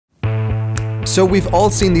So we've all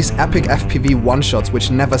seen these epic FPV one-shots which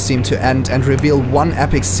never seem to end and reveal one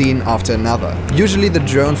epic scene after another. Usually the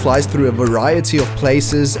drone flies through a variety of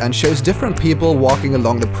places and shows different people walking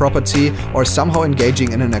along the property or somehow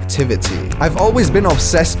engaging in an activity. I've always been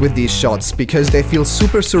obsessed with these shots because they feel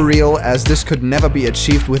super surreal, as this could never be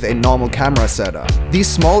achieved with a normal camera setup. These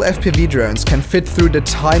small FPV drones can fit through the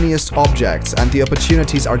tiniest objects and the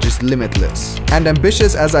opportunities are just limitless. And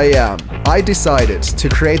ambitious as I am, I decided to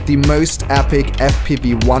create the most epic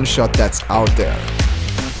FPV one-shot that's out there.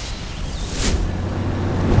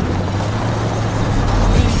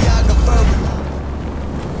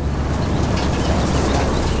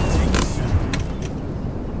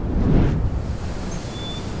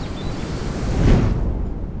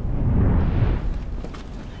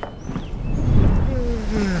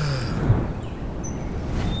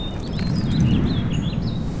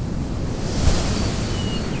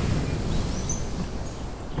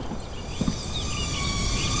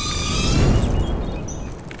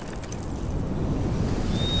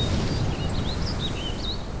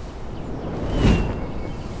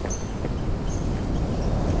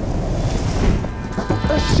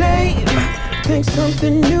 Think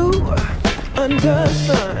something new under the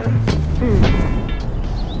sun.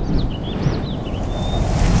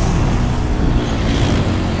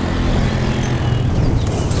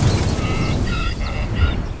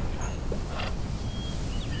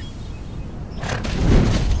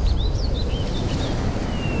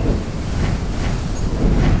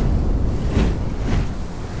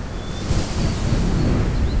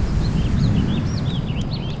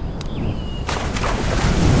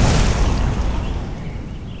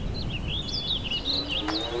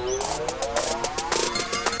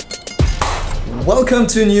 Welcome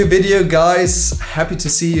to a new video, guys. Happy to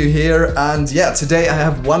see you here. And yeah, today I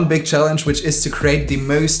have one big challenge, which is to create the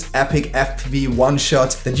most epic FPV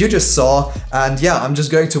one-shot that you just saw. And yeah, I'm just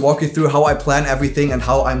going to walk you through how I plan everything and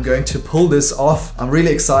how I'm going to pull this off. I'm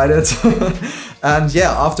really excited. And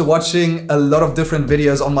yeah, after watching a lot of different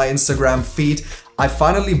videos on my Instagram feed, I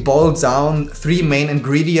finally boiled down 3 main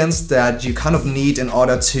ingredients that you kind of need in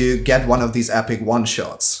order to get one of these epic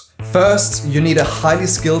one-shots. First, you need a highly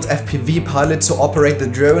skilled FPV pilot to operate the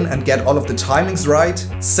drone and get all of the timings right.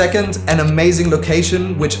 Second, an amazing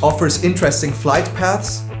location which offers interesting flight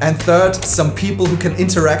paths. And third, some people who can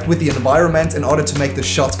interact with the environment in order to make the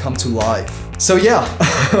shot come to life. So yeah,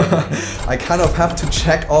 I kind of have to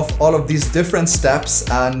check off all of these different steps,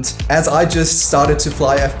 and as I just started to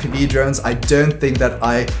fly FPV drones, I don't think that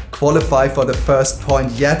I qualify for the first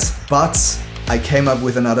point yet, but I came up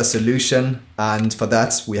with another solution, and for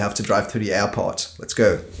that we have to drive to the airport. Let's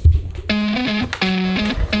go.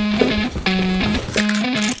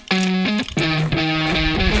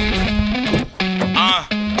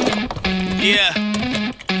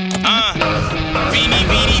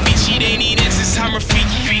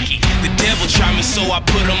 Try me, so I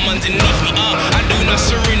put them underneath me. I do not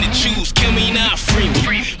surrender, choose, kill me now, free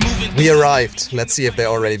me. We arrived. Let's see if they're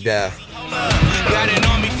already there. Got an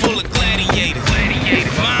army full of gladiators.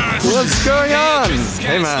 What's going on?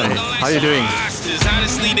 Hey man, how you doing?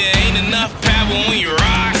 Honestly, there ain't enough power on your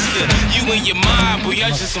roster. You and your mind, boy, you're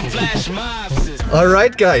just some flash mobs.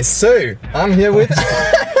 Alright guys, so I'm here with...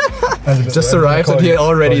 Just arrived and he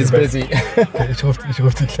already is busy. Ich ruf dich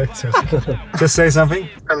gleich zurück. Just say something.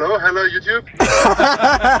 Hello YouTube.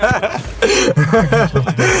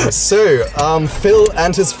 So, Phil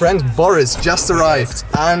and his friend Boris just arrived.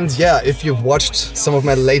 And yeah, if you've watched some of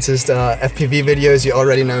my latest FPV videos, you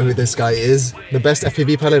already know who this guy is. The best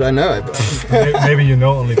FPV pilot I know. Maybe you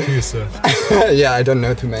know only 2, so... Yeah, I don't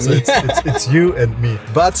know too many. So it's you and me.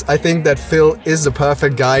 But I think that Phil is the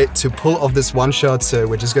perfect guy to pull off this one shot, so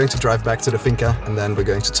we're just going to drive back to the finca and then we're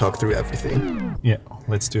going to talk through everything. Yeah,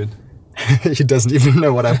 let's do it. He doesn't even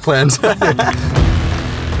know what I've planned.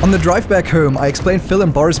 On the drive back home, I explained Phil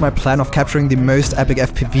and Boris my plan of capturing the most epic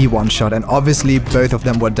FPV one-shot, and obviously both of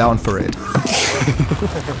them were down for it.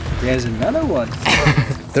 There's another one.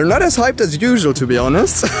 They're not as hyped as usual, to be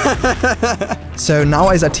honest. So now,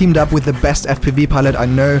 as I teamed up with the best FPV pilot I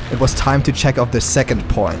know, it was time to check off the second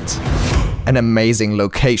point. An amazing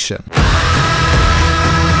location.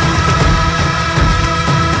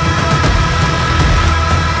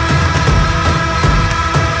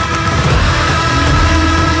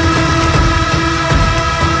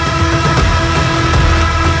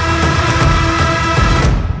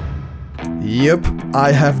 Yep,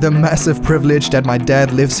 I have the massive privilege that my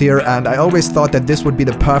dad lives here, and I always thought that this would be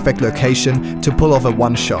the perfect location to pull off a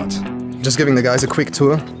one-shot. Just giving the guys a quick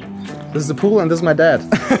tour. This is the pool and this is my dad.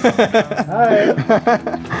 Hi!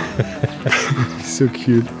 So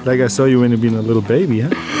cute. Like I saw you when you've been a little baby, huh?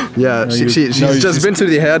 Yeah, she's just been to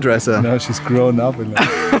the hairdresser. No, she's grown up. And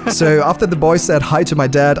So after the boys said hi to my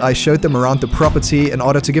dad, I showed them around the property in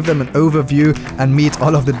order to give them an overview and meet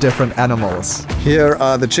all of the different animals. Here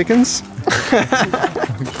are the chickens.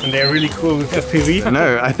 and they're really cool with FPV.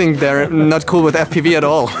 No, I think they're not cool with FPV at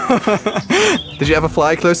all. Did you ever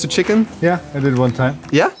fly close to chicken? Yeah, I did one time.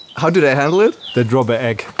 Yeah? How do they handle it? They drop an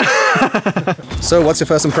egg. So what's your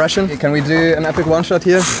first impression? Can we do an epic one-shot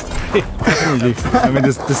here? Definitely. I mean,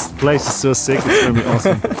 this place is so sick. It's gonna be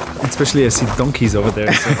awesome. Especially I see donkeys over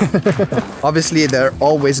there. So. Obviously, there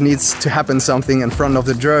always needs to happen something in front of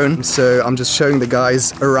the drone. So I'm just showing the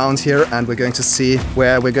guys around here, and we're going to see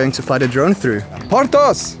where we're going to fly the drone through.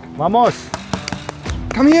 Portos! Vamos!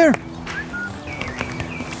 Come here!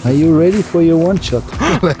 Are you ready for your one shot?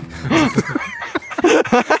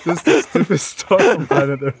 This is the stupidest story on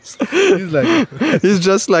planet Earth. He's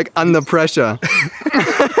just like under pressure.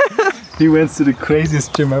 He went to the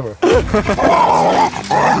craziest gym ever.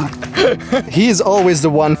 He is always the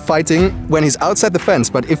one fighting when he's outside the fence,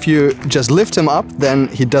 but if you just lift him up, then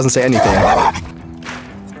he doesn't say anything.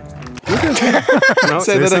 No,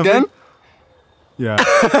 Say that something? again? Yeah,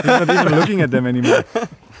 he's not even looking at them anymore.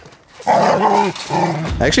 I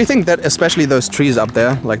actually think that especially those trees up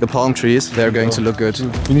there, like the palm trees, they're going to look good.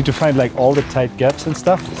 You need to find like all the tight gaps and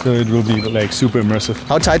stuff, so it will be like super immersive.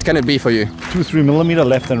 How tight can it be for you? 2-3 millimeter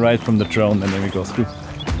left and right from the drone, and then we go through.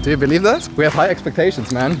 Do you believe that? We have high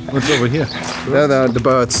expectations, man. What's over here? They're the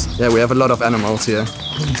birds. Yeah, we have a lot of animals here.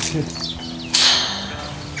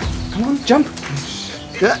 Come on, jump!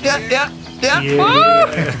 Yeah.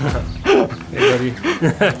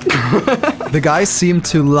 The guys seem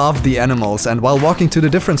to love the animals, and while walking to the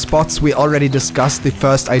different spots, we already discussed the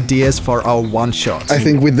first ideas for our one-shot. I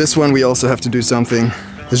think with this one we also have to do something.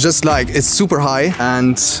 It's just like, it's super high,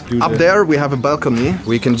 and up there we have a balcony.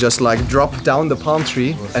 We can just like drop down the palm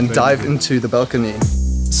tree and dive into the balcony.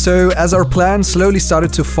 So as our plan slowly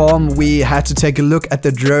started to form, we had to take a look at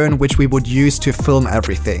the drone which we would use to film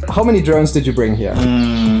everything. How many drones did you bring here?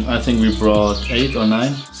 I think we brought 8 or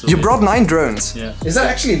 9. So You brought 9 drones? Yeah. Is that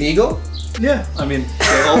actually legal? Yeah, I mean,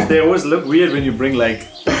 they always look weird when you bring like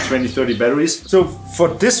 20-30 batteries. So for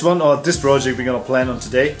this one or this project we're gonna plan on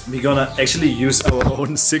today, we're gonna actually use our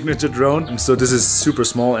own signature drone. So this is super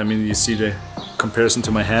small. I mean, you see the comparison to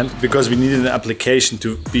my hand, because we needed an application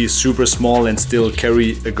to be super small and still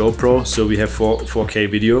carry a GoPro, so we have 4K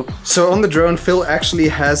video. So on the drone, Phil actually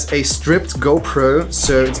has a stripped GoPro,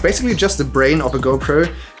 so it's basically just the brain of a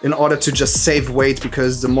GoPro in order to just save weight,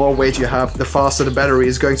 because the more weight you have, the faster the battery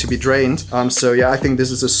is going to be drained. So yeah, I think this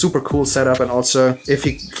is a super cool setup, and also if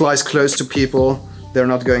he flies close to people, they're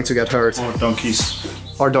not going to get hurt. Or donkeys.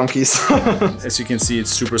 Or donkeys. As you can see, it's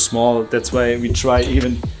super small. That's why we try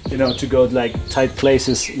even, you know, to go like tight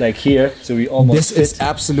places like here. So we almost This is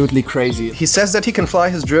absolutely crazy. He says that he can fly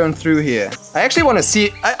his drone through here. I actually want to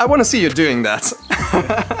see, I want to see you doing that.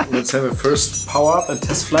 Let's have a first power up and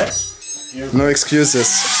test flight. No excuses.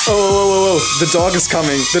 Oh, the dog is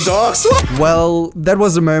coming. The dogs. Well, that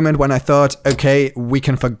was a moment when I thought, okay, we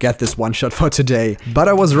can forget this one shot for today. But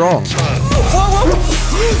I was wrong.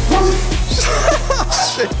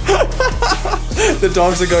 The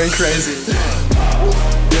dogs are going crazy.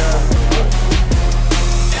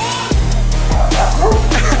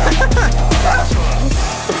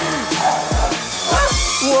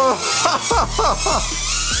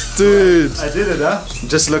 Dude, I did it, huh?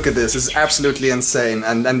 just look at this. It's absolutely insane,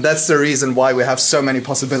 and that's the reason why we have so many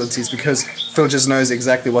possibilities, because Phil just knows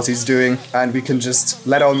exactly what he's doing, and we can just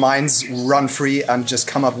let our minds run free and just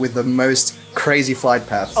come up with the most crazy flight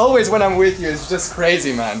path. Always when I'm with you, it's just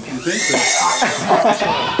crazy, man. You think so?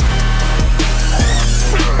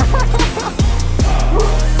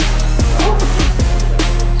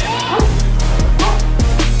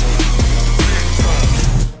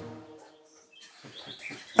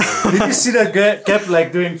 Did you see that gap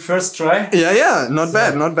like doing first try? Yeah, not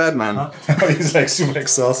bad, man. He's like super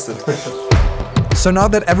exhausted. So now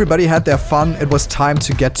that everybody had their fun, it was time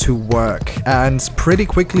to get to work. And pretty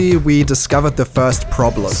quickly we discovered the first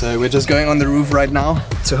problem. So we're just going on the roof right now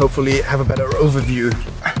to hopefully have a better overview.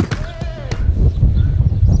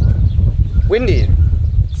 Windy.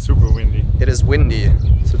 Super windy. It is windy.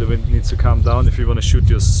 So the wind needs to calm down if you want to shoot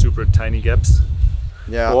those super tiny gaps.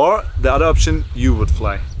 Yeah. Or the other option, you would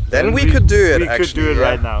fly. Then we could do it, actually. We could do it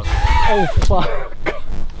right now. Oh fuck.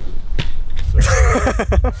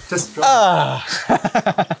 Just drop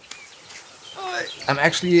I'm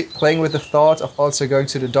actually playing with the thought of also going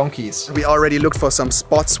to the donkeys. We already looked for some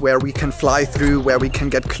spots where we can fly through, where we can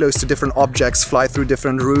get close to different objects, fly through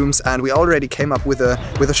different rooms, and we already came up with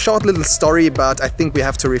a short little story, but I think we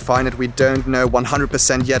have to refine it. We don't know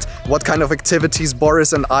 100% yet what kind of activities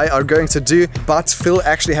Boris and I are going to do, but Phil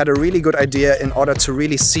actually had a really good idea in order to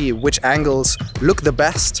really see which angles look the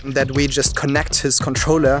best, that we just connect his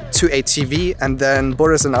controller to a TV, and then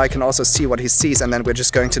Boris and I can also see what he sees, and then we're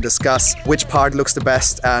just going to discuss which part looks the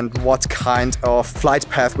best and what kind of flight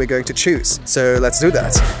path we're going to choose. So let's do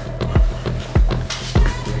that.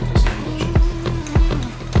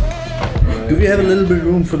 Do we have a little bit of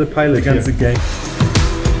room for the pilot against the game?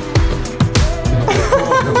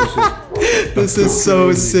 This is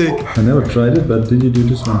so sick. I never tried it, but did you do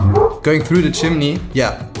this one here? Going through the chimney?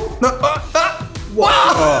 Yeah. No.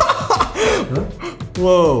 Wow!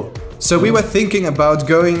 Whoa. So we were thinking about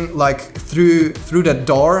going like through that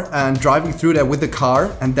door and driving through there with the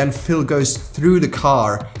car, and then Phil goes through the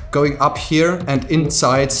car, going up here and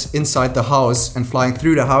inside the house and flying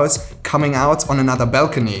through the house, coming out on another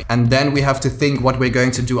balcony. And then we have to think what we're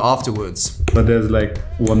going to do afterwards. But there's like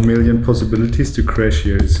 1 million possibilities to crash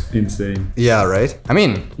here. It's insane. Yeah, right? I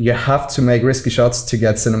mean, you have to make risky shots to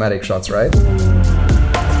get cinematic shots, right?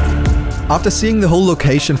 After seeing the whole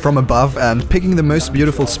location from above and picking the most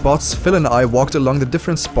beautiful spots, Phil and I walked along the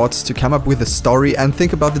different spots to come up with a story and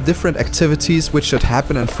think about the different activities which should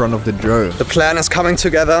happen in front of the drone. The plan is coming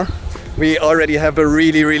together. We already have a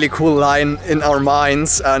really cool line in our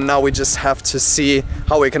minds, and now we just have to see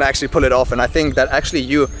how we can actually pull it off. And I think that actually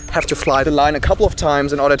you have to fly the line a couple of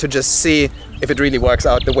times in order to just see if it really works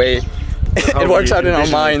out the way it works out in our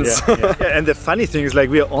minds. Yeah. And the funny thing is, like,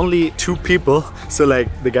 we are only 2 people, so like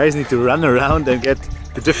the guys need to run around and get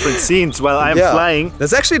the different scenes while I'm flying.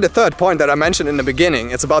 That's actually the third point that I mentioned in the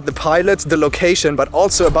beginning. It's about the pilot, the location, but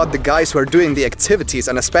also about the guys who are doing the activities.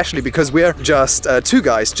 And especially because we're just 2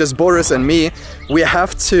 guys, just Boris and me, we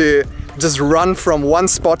have to just run from one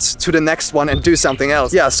spot to the next one and do something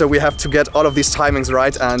else. Yeah, so we have to get all of these timings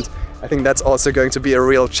right, and I think that's also going to be a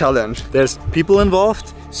real challenge. There's people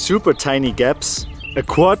involved, super tiny gaps, a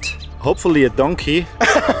quad, hopefully a donkey.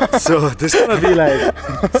 So this is gonna be like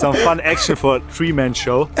some fun action for a 3-man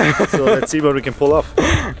show. So let's see what we can pull off.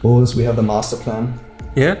 Boris, we have the master plan.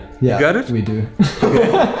 Yeah? Yeah, You got it? We do.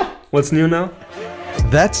 What's new now?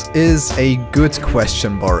 That is a good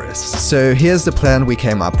question, Boris. So here's the plan we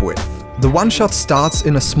came up with. The one-shot starts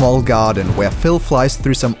in a small garden where Phil flies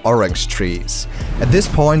through some orange trees. At this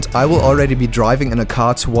point, I will already be driving in a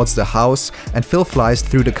car towards the house, and Phil flies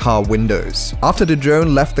through the car windows. After the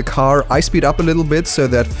drone left the car, I speed up a little bit so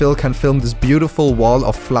that Phil can film this beautiful wall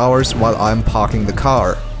of flowers while I'm parking the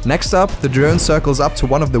car. Next up, the drone circles up to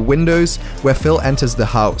one of the windows where Phil enters the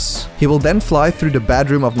house. He will then fly through the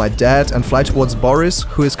bedroom of my dad and fly towards Boris,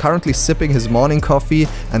 who is currently sipping his morning coffee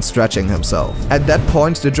and stretching himself. At that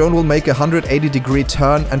point, the drone will make a 180-degree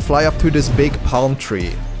turn and fly up through this big palm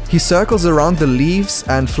tree. He circles around the leaves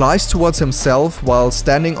and flies towards himself while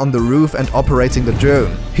standing on the roof and operating the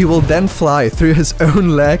drone. He will then fly through his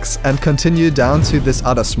own legs and continue down to this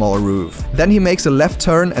other small roof. Then he makes a left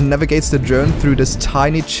turn and navigates the drone through this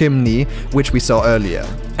tiny chimney which we saw earlier.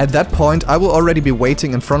 At that point, I will already be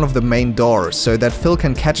waiting in front of the main door so that Phil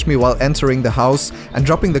can catch me while entering the house and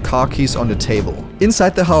dropping the car keys on the table.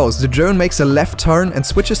 Inside the house, the drone makes a left turn and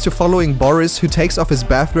switches to following Boris, who takes off his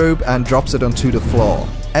bathrobe and drops it onto the floor.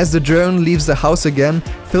 As the drone leaves the house again,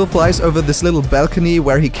 Phil flies over this little balcony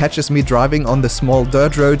where he catches me driving on the small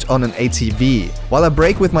dirt road on an ATV. While I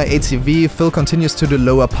brake with my ATV, Phil continues to the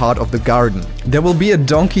lower part of the garden. There will be a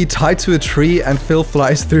donkey tied to a tree and Phil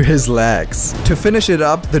flies through his legs. To finish it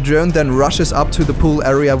up, the drone then rushes up to the pool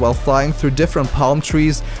area while flying through different palm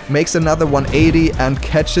trees, makes another 180 and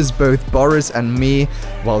catches both Boris and me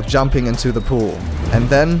while jumping into the pool. And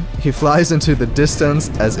then he flies into the distance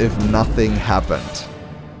as if nothing happened.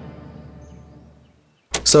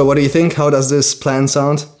 So what do you think? How does this plan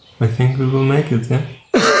sound? I think we will make it, yeah?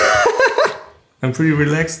 I'm pretty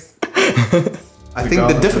relaxed. I think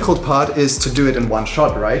the difficult part is to do it in one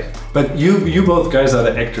shot, right? But you both guys are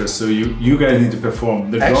the actors, so you guys need to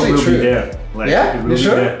perform. The drone will be there. Like, yeah? You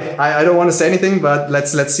sure? I don't want to say anything, but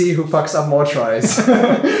let's see who fucks up more tries.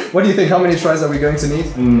 What do you think? How many tries are we going to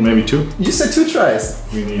need? Maybe 2. You said 2 tries.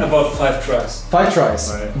 We need About 5 tries. 5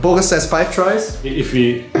 tries. Right. Boris says 5 tries. If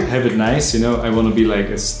we have it nice, you know, I want to be like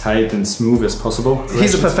as tight and smooth as possible.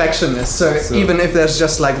 He's a perfectionist, so even if there's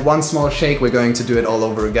just like one small shake, we're going to do it all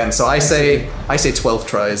over again. So I say 12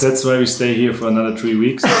 tries. That's why we stay here for another 3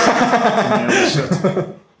 weeks.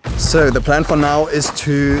 So the plan for now is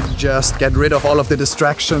to just get rid of all of the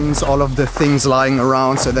distractions, all of the things lying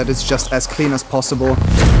around, so that it's just as clean as possible.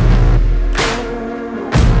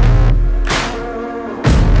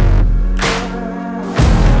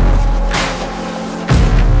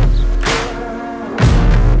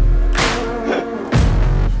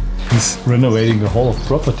 He's renovating the whole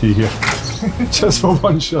property here. Just for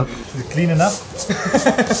one shot. Is it clean enough?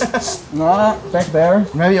 Nah, back there.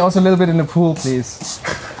 Maybe also a little bit in the pool, please.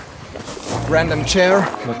 Random chair.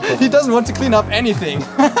 He doesn't want to clean up anything.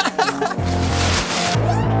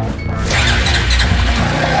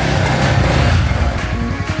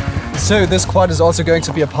 So this quad is also going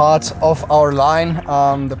to be a part of our line.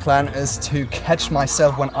 The plan is to catch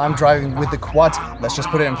myself when I'm driving with the quad. Let's just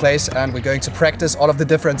put it in place and we're going to practice all of the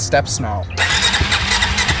different steps now.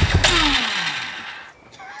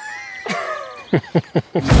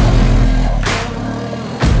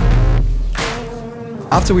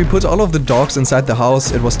 After we put all of the dogs inside the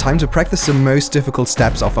house, it was time to practice the most difficult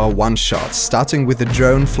steps of our one-shot, starting with the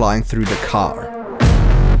drone flying through the car.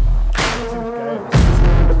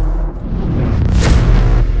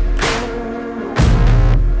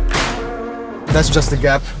 That's just a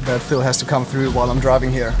gap that Phil has to come through while I'm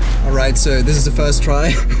driving here. Alright, so this is the first try.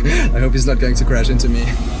 I hope he's not going to crash into me.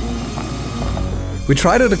 We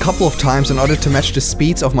tried it a couple of times in order to match the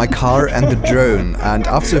speeds of my car and the drone, and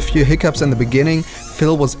after a few hiccups in the beginning,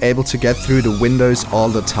 Phil was able to get through the windows all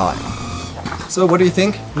the time. So what do you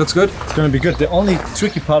think? Looks good? It's gonna be good. The only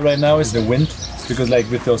tricky part right now is the wind, because like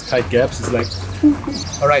with those tight gaps, it's like...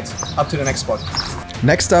 Alright, up to the next spot.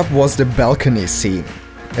 Next up was the balcony scene.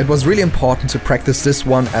 It was really important to practice this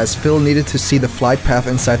one as Phil needed to see the flight path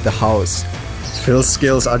inside the house. Phil's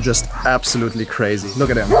skills are just absolutely crazy. Look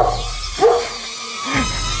at him.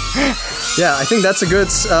 Yeah, I think that's a good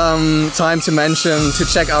time to mention to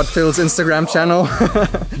check out Phil's Instagram channel.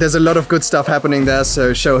 There's a lot of good stuff happening there,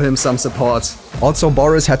 so show him some support. Also,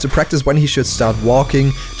 Boris had to practice when he should start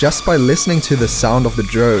walking just by listening to the sound of the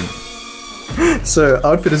drone. So,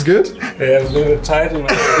 outfit is good? Yeah, a little bit tight in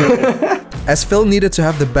my As Phil needed to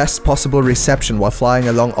have the best possible reception while flying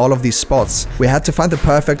along all of these spots, we had to find the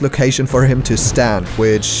perfect location for him to stand,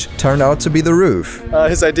 which turned out to be the roof.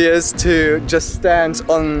 His idea is to just stand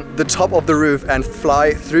on the top of the roof and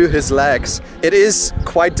fly through his legs. It is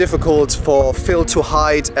quite difficult for Phil to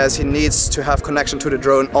hide as he needs to have connection to the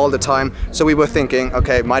drone all the time. So we were thinking,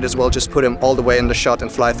 okay, might as well just put him all the way in the shot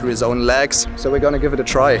and fly through his own legs. So we're gonna give it a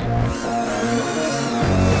try.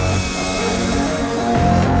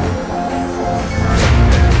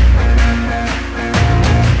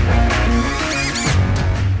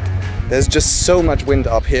 There's just so much wind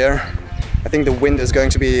up here. I think the wind is going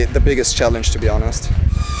to be the biggest challenge, to be honest.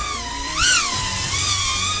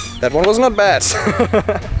 That one was not bad.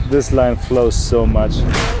 This line flows so much.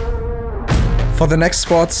 For the next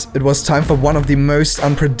spot, it was time for one of the most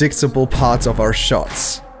unpredictable parts of our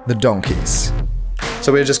shots, the donkeys.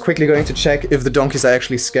 So we're just quickly going to check if the donkeys are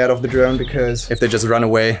actually scared of the drone, because if they just run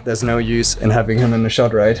away, there's no use in having him in the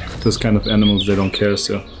shot, right? Those kind of animals, they don't care,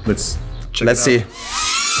 so let's check Let's see.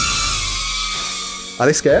 Are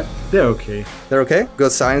they scared? They're okay. They're okay?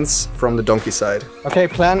 Good signs from the donkey side. Okay,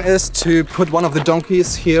 plan is to put one of the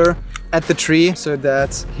donkeys here at the tree so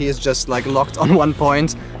that he is just like locked on one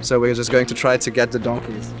point. So we're just going to try to get the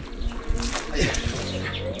donkeys.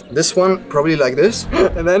 This one, probably like this,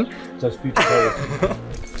 and then... Just be careful.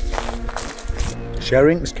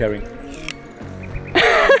 Sharing is caring.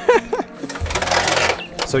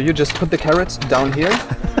 So you just put the carrots down here.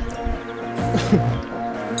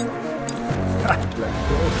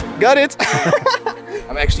 Got it!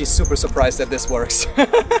 I'm actually super surprised that this works.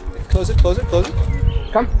 Close it, close it, close it.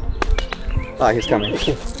 Come. Ah, he's coming.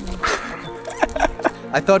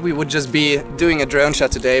 I thought we would just be doing a drone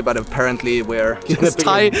shot today, but apparently we're just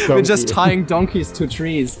tying donkeys to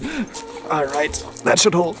trees. Alright, that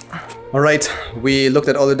should hold. Alright, we looked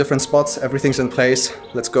at all the different spots, everything's in place.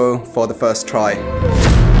 Let's go for the first try.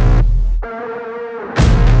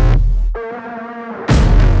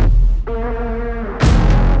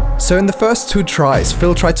 So in the first two tries,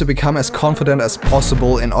 Phil tried to become as confident as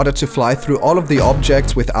possible in order to fly through all of the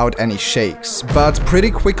objects without any shakes. But pretty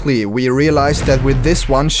quickly we realized that with this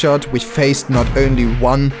one shot we faced not only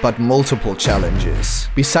one but multiple challenges.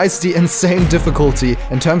 Besides the insane difficulty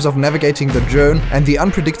in terms of navigating the drone and the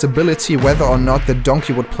unpredictability whether or not the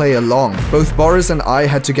donkey would play along, both Boris and I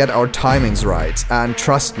had to get our timings right, and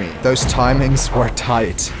trust me, those timings were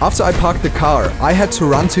tight. After I parked the car, I had to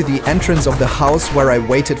run to the entrance of the house where I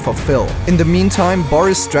waited for Phil. In the meantime,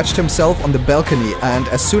 Boris stretched himself on the balcony, and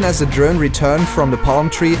as soon as the drone returned from the palm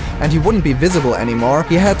tree and he wouldn't be visible anymore,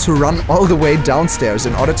 he had to run all the way downstairs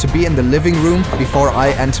in order to be in the living room before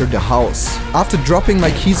I entered the house. After dropping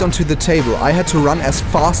my keys onto the table, I had to run as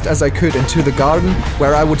fast as I could into the garden,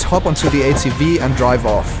 where I would hop onto the ATV and drive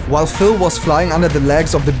off. While Phil was flying under the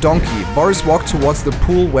legs of the donkey, Boris walked towards the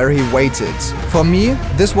pool where he waited. For me,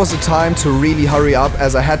 this was a time to really hurry up,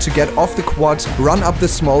 as I had to get off the quad, run up the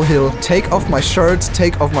small hill, take off my shirt,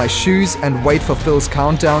 take off my shoes and wait for Phil's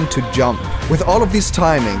countdown to jump. With all of these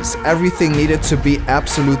timings, everything needed to be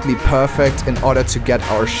absolutely perfect in order to get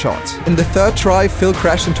our shot. In the third try, Phil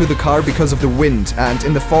crashed into the car because of the wind, and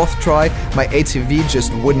in the fourth try, my ATV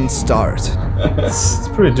just wouldn't start. It's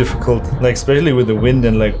pretty difficult, like especially with the wind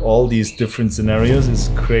and like all these different scenarios. It's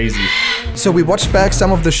crazy. So we watched back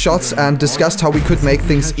some of the shots and discussed how we could make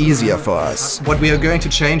things easier for us. What we are going to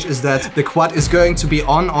change is that the quad is going to be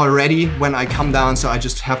on already when I come down, so I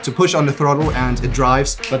just have to push on the throttle and it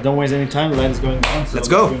drives. But don't waste any time, the light is going on. So let's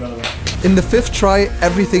go! In the fifth try,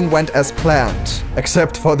 everything went as planned,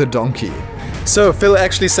 except for the donkey. So Phil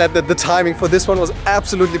actually said that the timing for this one was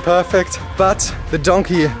absolutely perfect, but the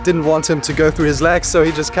donkey didn't want him to go through his legs, so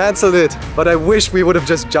he just cancelled it. But I wish we would have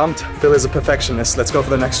just jumped. Phil is a perfectionist. Let's go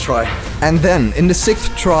for the next try. And then, in the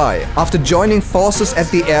sixth try, after joining forces at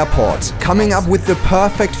the airport, coming up with the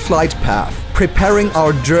perfect flight path, preparing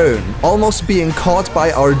our drone, almost being caught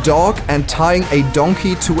by our dog and tying a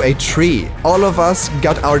donkey to a tree, all of us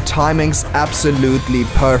got our timings absolutely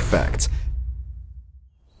perfect.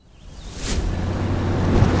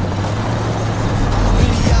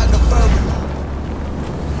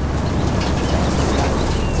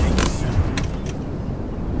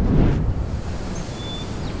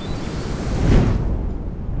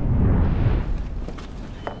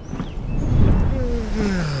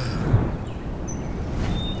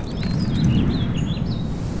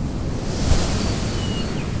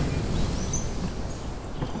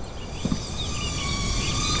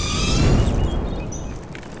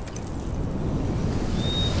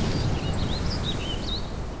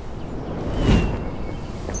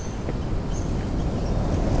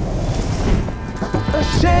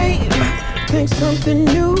 Shame, think something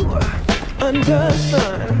new under the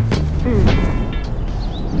sun.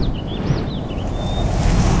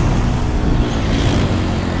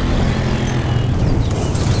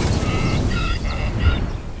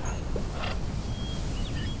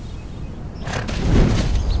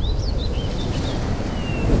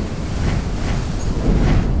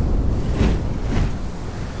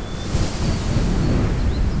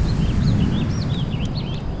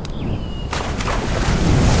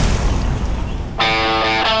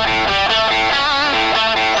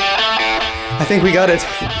 I think we got it.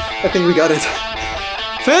 I think we got it.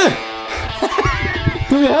 Phil!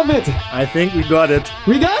 Do we have it? I think we got it.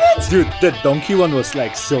 We got it! Dude, that donkey one was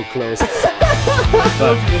like so close.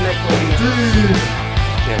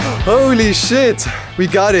 Holy shit! We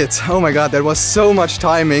got it! Oh my god, that was so much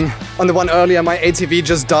timing. On the one earlier, my ATV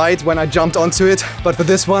just died when I jumped onto it, but for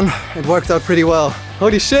this one, it worked out pretty well.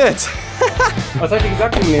 Holy shit! Was hat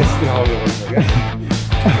gesagt, im nächsten Auge runter,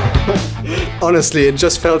 Honestly, it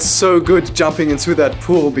just felt so good jumping into that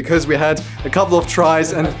pool because we had a couple of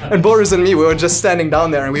tries and Boris and me, we were just standing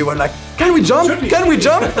down there and we were like, can we jump? Can we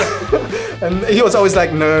jump? And he was always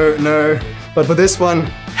like, no, no. But for this one,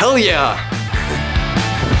 hell yeah!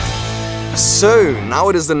 So, now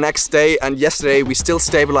it is the next day, and yesterday we still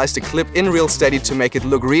stabilized the clip in Real Steady to make it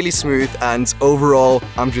look really smooth, and overall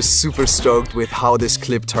I'm just super stoked with how this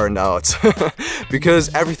clip turned out.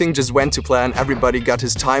 Because everything just went to plan, everybody got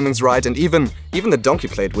his timings right, and even the donkey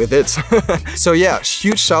played with it. So yeah,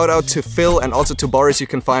 huge shout out to Phil and also to Boris. You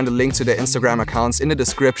can find a link to their Instagram accounts in the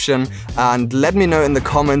description, and let me know in the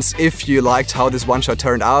comments if you liked how this one shot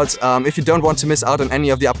turned out. If you don't want to miss out on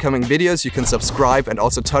any of the upcoming videos, you can subscribe and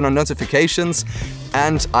also turn on notifications.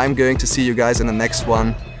 And I'm going to see you guys in the next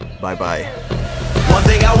one. Bye bye. One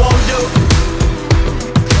thing I won't do